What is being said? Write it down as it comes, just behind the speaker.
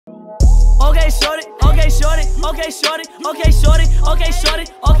shorty, okay, shorty, okay, shorty, okay, shorty, okay, shorty,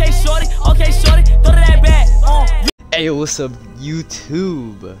 okay, shorty, okay, shorty, throw that back. Hey, what's up,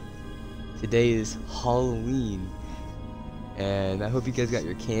 YouTube? Today is Halloween, and I hope you guys got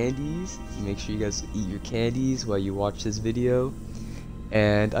your candies. Make sure you guys eat your candies while you watch this video.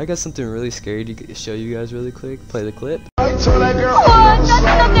 And I got something really scary to show you guys really quick. Play the clip.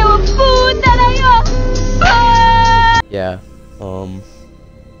 Yeah,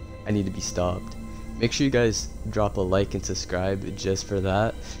 I need to be stopped. Make sure you guys drop a like and subscribe just for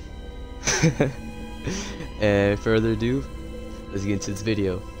that. And further ado, let's get into this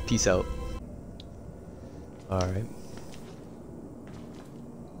video. Peace out. Alright.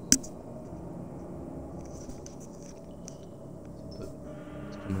 Let's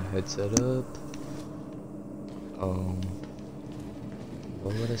put my headset up.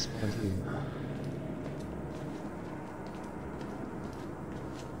 What would I spawn here?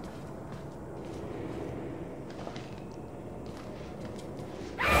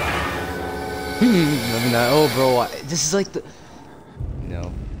 I mean, oh, bro, this is like the.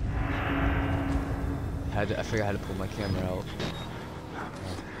 No. I forgot how to pull my camera out.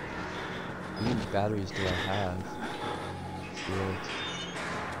 How many batteries do I have?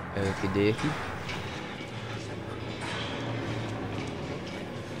 Okay, Dickie.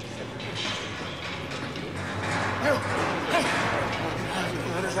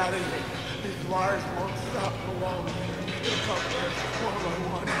 Let us out of here. These wires won't stop for long. They'll come here one by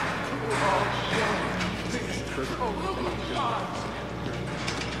one. Oh my God!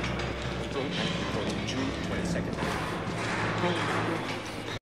 June 22nd.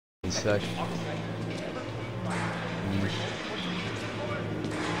 One sec.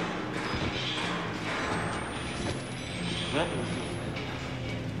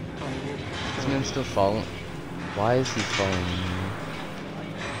 This man's still following. Why is he following me?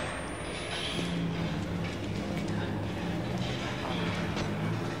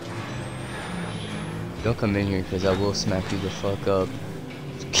 Don't come in here, because I will smack you the fuck up.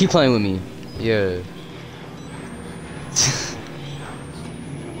 Keep playing with me. Yeah.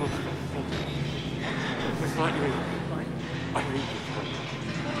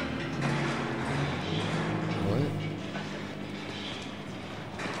 What?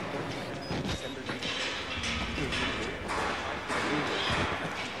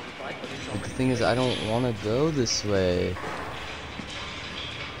 But the thing is, I don't want to go this way.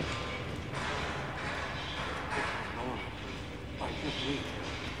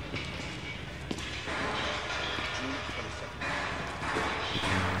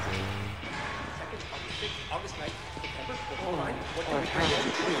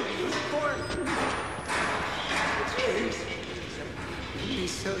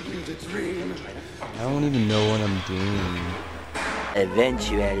 I don't even know what I'm doing.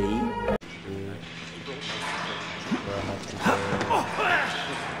 Eventually.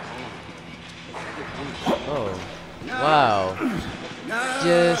 Oh, wow.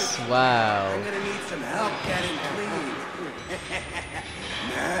 Just wow. I'm gonna need some help getting clean.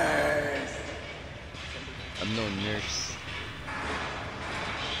 Nurse. I'm no nurse.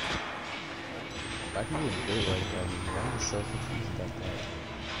 Why can you do it like that? Why am I so confused about that?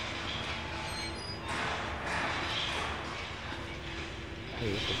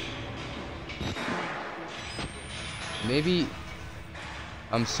 Hey, maybe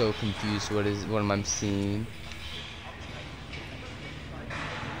I'm so confused. What am I seeing?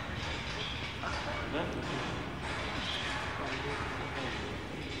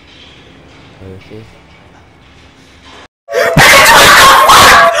 Okay.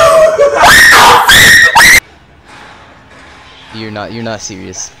 You're not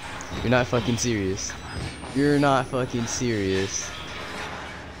serious. You're not fucking serious. You're not fucking serious.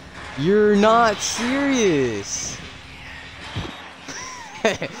 You're not serious.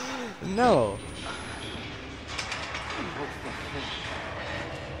 No.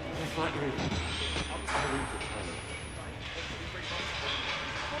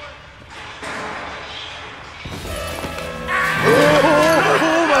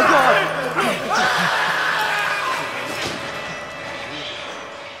 Oh my God.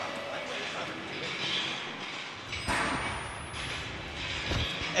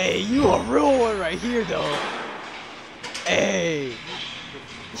 Hey, you a real one right here, though. Hey,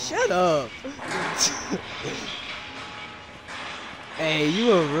 shut up. Hey,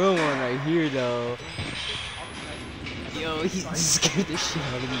 you a real one right here, though. Yo, he just scared the shit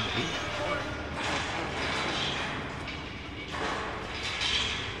out of me.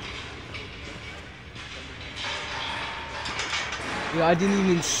 Yo, I didn't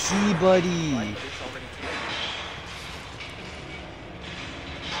even see, buddy.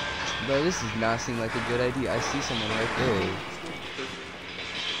 Bro, this does not seem like a good idea. I see someone right there.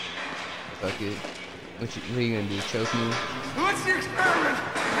 Fuck it. What are you gonna do? Choke me? What's the experiment?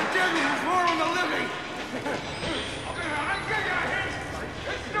 The dead is more on the living.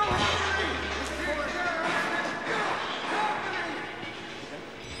 It's still happening.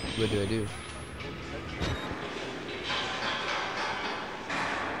 What do I do?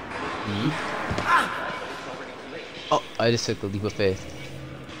 Oh, I just took a leap of faith.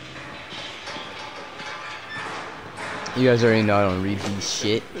 You guys already know I don't read these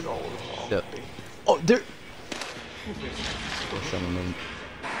shit. So, oh, there. Someone.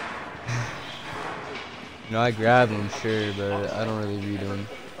 You know, I grab them, sure, but I don't really read them.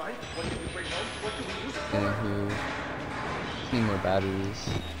 Anywho, just need more batteries.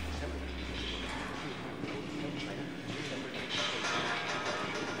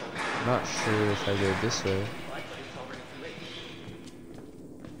 I'm not sure if I go this way.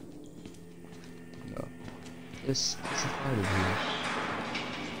 No. It's out of here.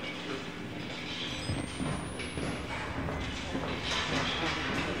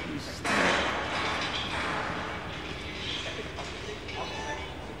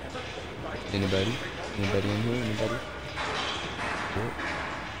 Anybody? Anybody in here? Anybody? Nope.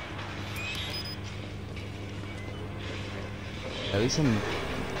 At least I'm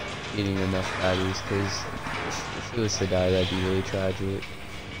getting enough batteries, because if it was to die, that'd be really tragic.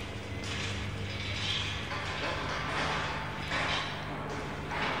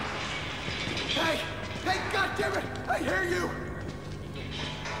 Hey, goddammit! I hear you.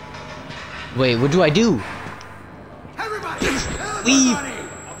 Wait, what do I do? Everybody, Leave. everybody!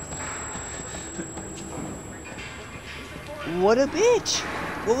 What a bitch!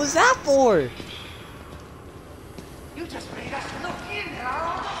 What was that for? You just made us look in at our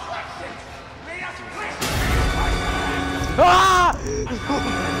own reflections. Made us wish. Ah!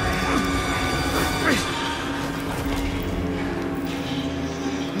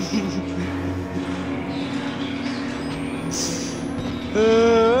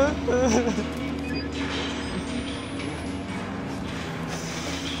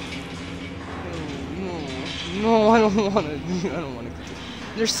 No, I don't want to. I don't want to.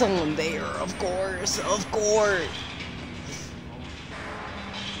 There's someone there, of course, of course.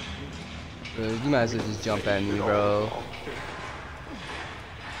 Bro, you might as well just jump at me, bro.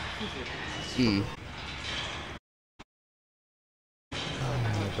 Oh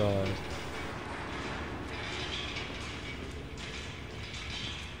my god.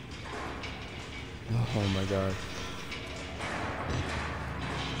 Oh my god.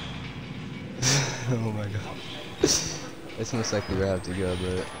 Oh my god. That's most likely where I have to go,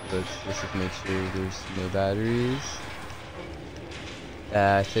 but let's just make sure there's no batteries.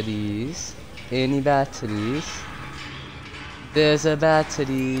 Batteries. Any batteries? There's a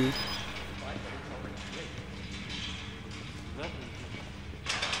battery.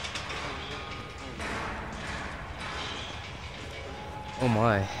 Oh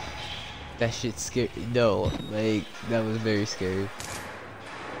my. That shit's scary. No, like, that was very scary.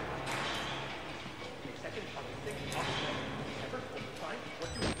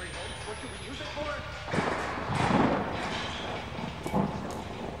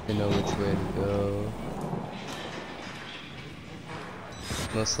 I know which way to go.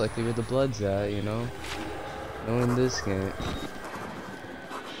 Most likely where the blood's at, you know? Knowing this game.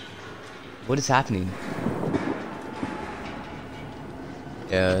 What is happening?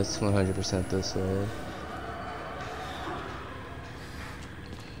 Yeah, it's 100% this way.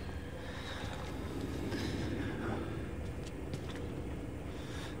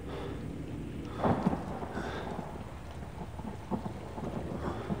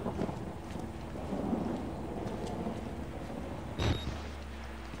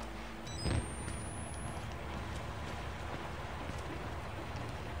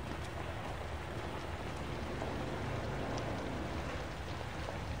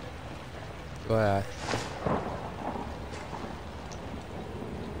 Go ahead.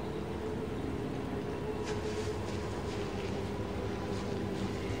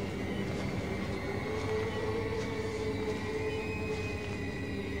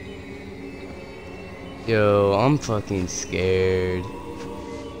 Yo, I'm fucking scared.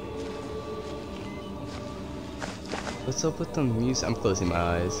 What's up with the music? I'm closing my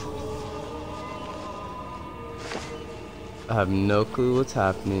eyes. I have no clue what's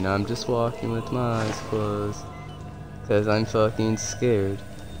happening. I'm just walking with my eyes closed. Cause I'm fucking scared.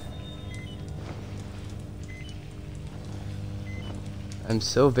 I'm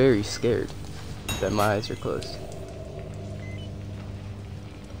so very scared that my eyes are closed.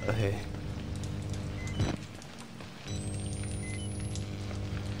 Okay.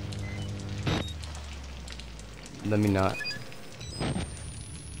 Let me not.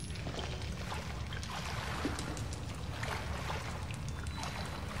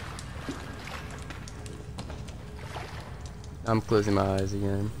 I'm closing my eyes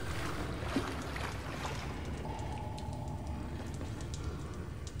again.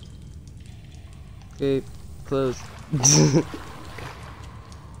 Okay, close.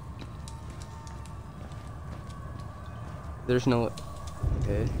 There's no.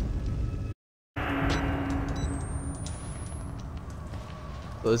 Okay.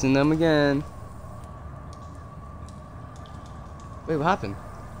 Closing them again. Wait, what happened?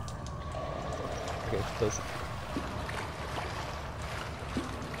 Okay, close it.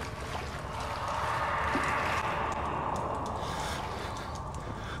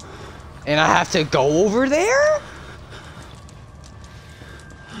 And I have to go over there?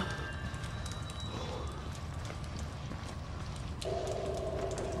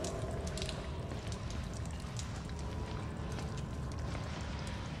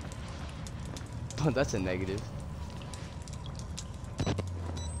 Oh, that's a negative. Who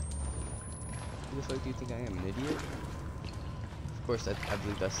the fuck do you think I am, an idiot? Of course, I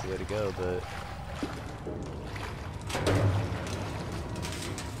believe that's the way to go, but...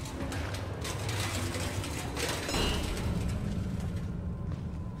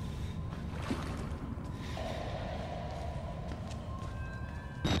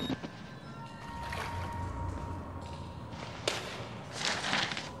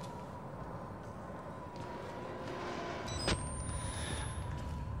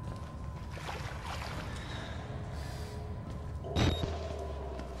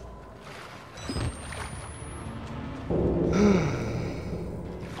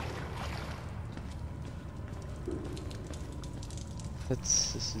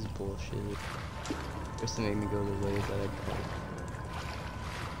 This is bullshit. Just to make me go the way that I go.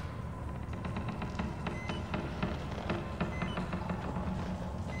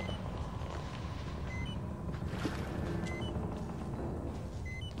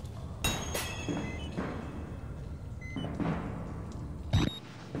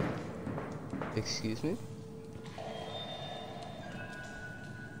 Excuse me?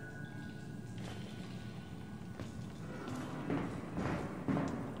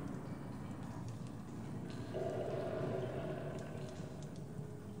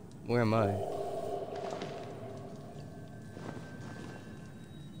 Where am I?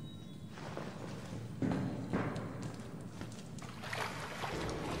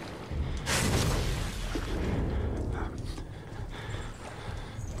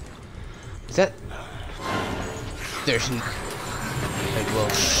 Is that? There's like, well,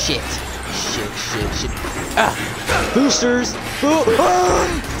 shit. Ah! Boosters!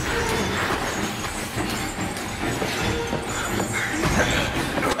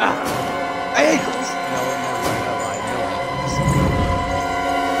 Ankles!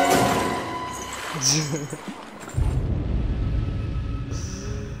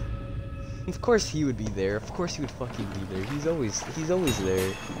 Of course he would be there. Of course he would fucking be there. He's always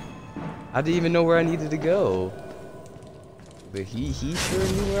there. I didn't even know where I needed to go. But he sure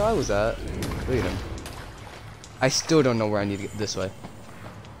knew where I was at. Look at him. I still don't know where I need to get this way.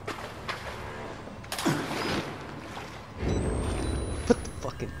 What the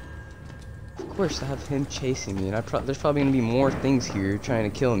fucking... Of course I have him chasing me, and there's probably gonna be more things here trying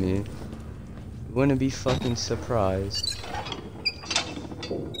to kill me. Wouldn't be fucking surprised.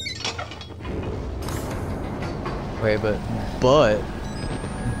 Wait, but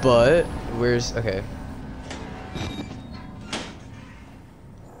where's... okay.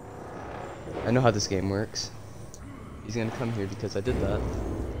 I know how this game works. He's gonna come here because I did that.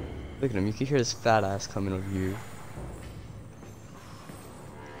 Look at him, you can hear this fat ass coming over here.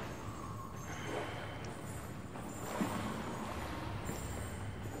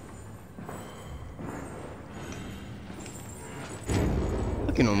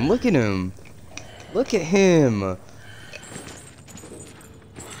 Look at him, look at him! Look at him!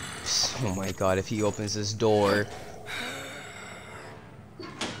 Oh my god, if he opens this door.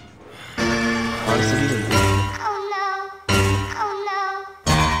 Honestly, he didn't do it.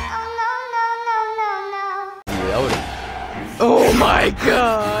 Yeah, that would've... Oh my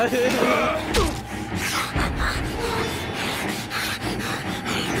god!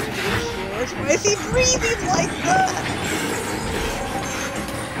 Why is he breathing like that?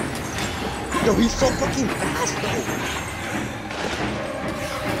 Yo, he's so fucking fast though!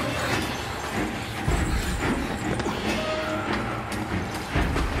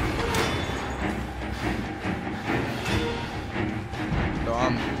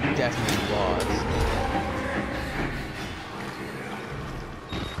 Definitely lost.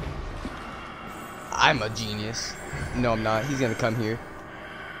 I'm a genius. No, I'm not. He's gonna come here.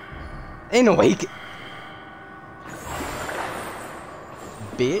 Ain't no way.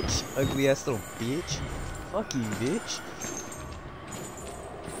 Bitch. Ugly ass little bitch. Fuck you, bitch.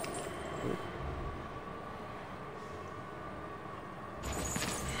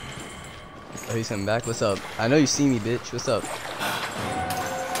 Oh, he's coming back. What's up? I know you see me, bitch. What's up?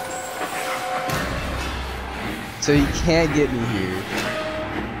 So you can't get me here.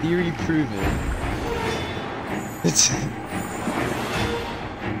 Theory proven. What's he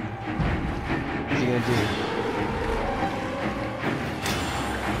gonna do?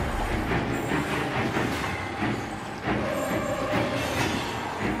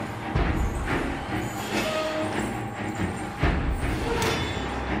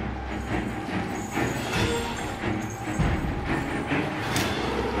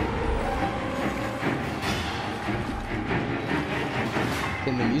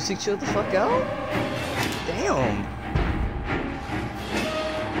 Can the music chill the fuck out? Damn.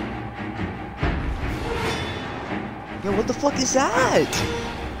 Yo, what the fuck is that?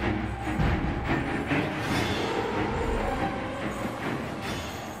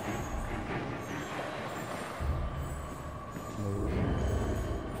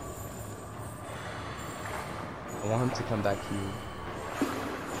 I want him to come back here.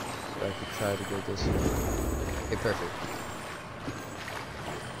 So I could try to go this way. Okay, perfect.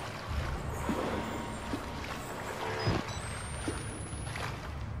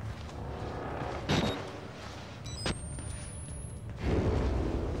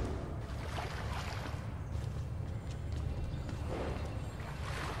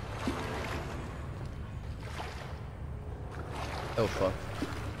 Oh fuck.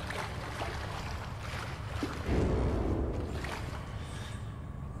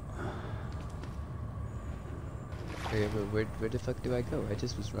 Okay, but where the fuck do I go? I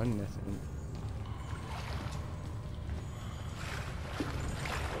just was running, I think.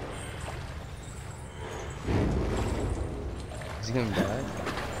 Is he coming back?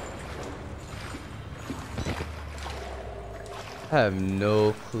 I have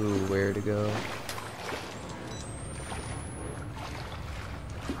no clue where to go.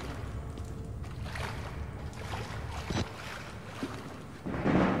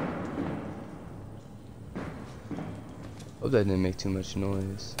 Hope that didn't make too much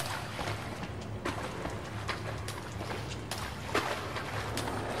noise.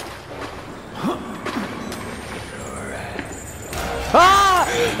 Ah!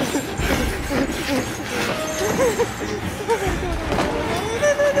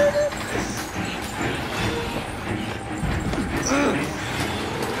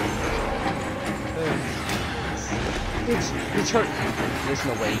 It's hurt. There's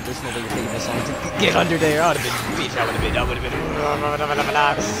no way you're taking this long to get under there. I would have been, bitch, I would have been.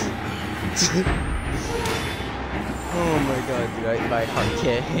 Oh my god, dude, my heart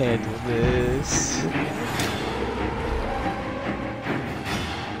can't handle this.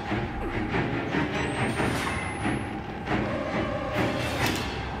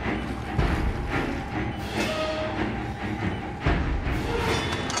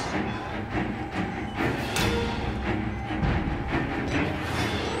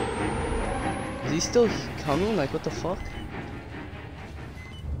 Is he still coming? Like, what the fuck?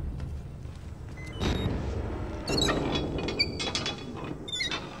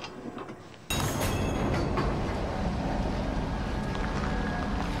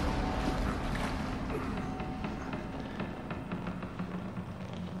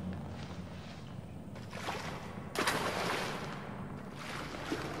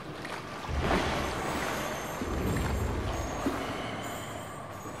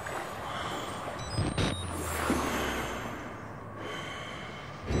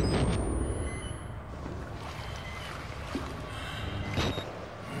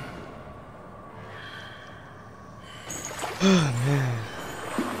 Oh man.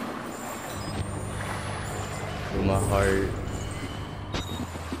 Feel my heart.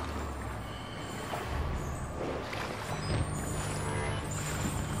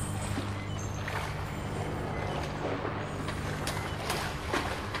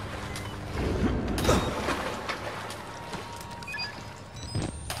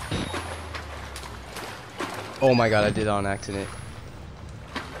 Oh my god, I did it on accident.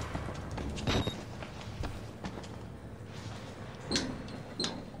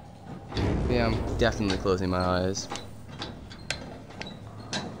 Yeah, I'm definitely closing my eyes.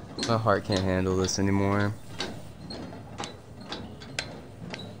 My heart can't handle this anymore.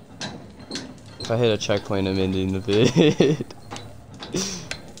 If I hit a checkpoint, I'm ending the vid.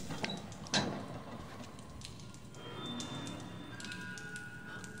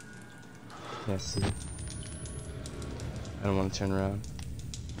 Can't see. I don't want to turn around.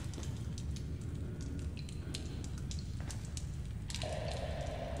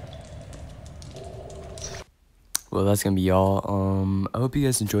 Well, that's gonna be all. I hope you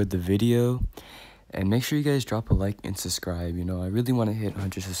guys enjoyed the video, and make sure you guys drop a like and subscribe. You know, I really want to hit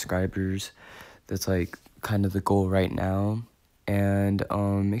 100 subscribers. That's like kind of the goal right now. And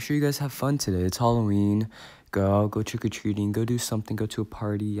make sure you guys have fun today. It's Halloween. Go out, go trick-or-treating, go do something, go to a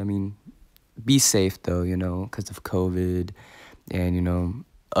party. I mean, be safe though, you know, because of COVID and, you know,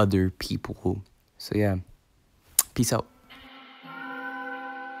 other people. So yeah, peace out.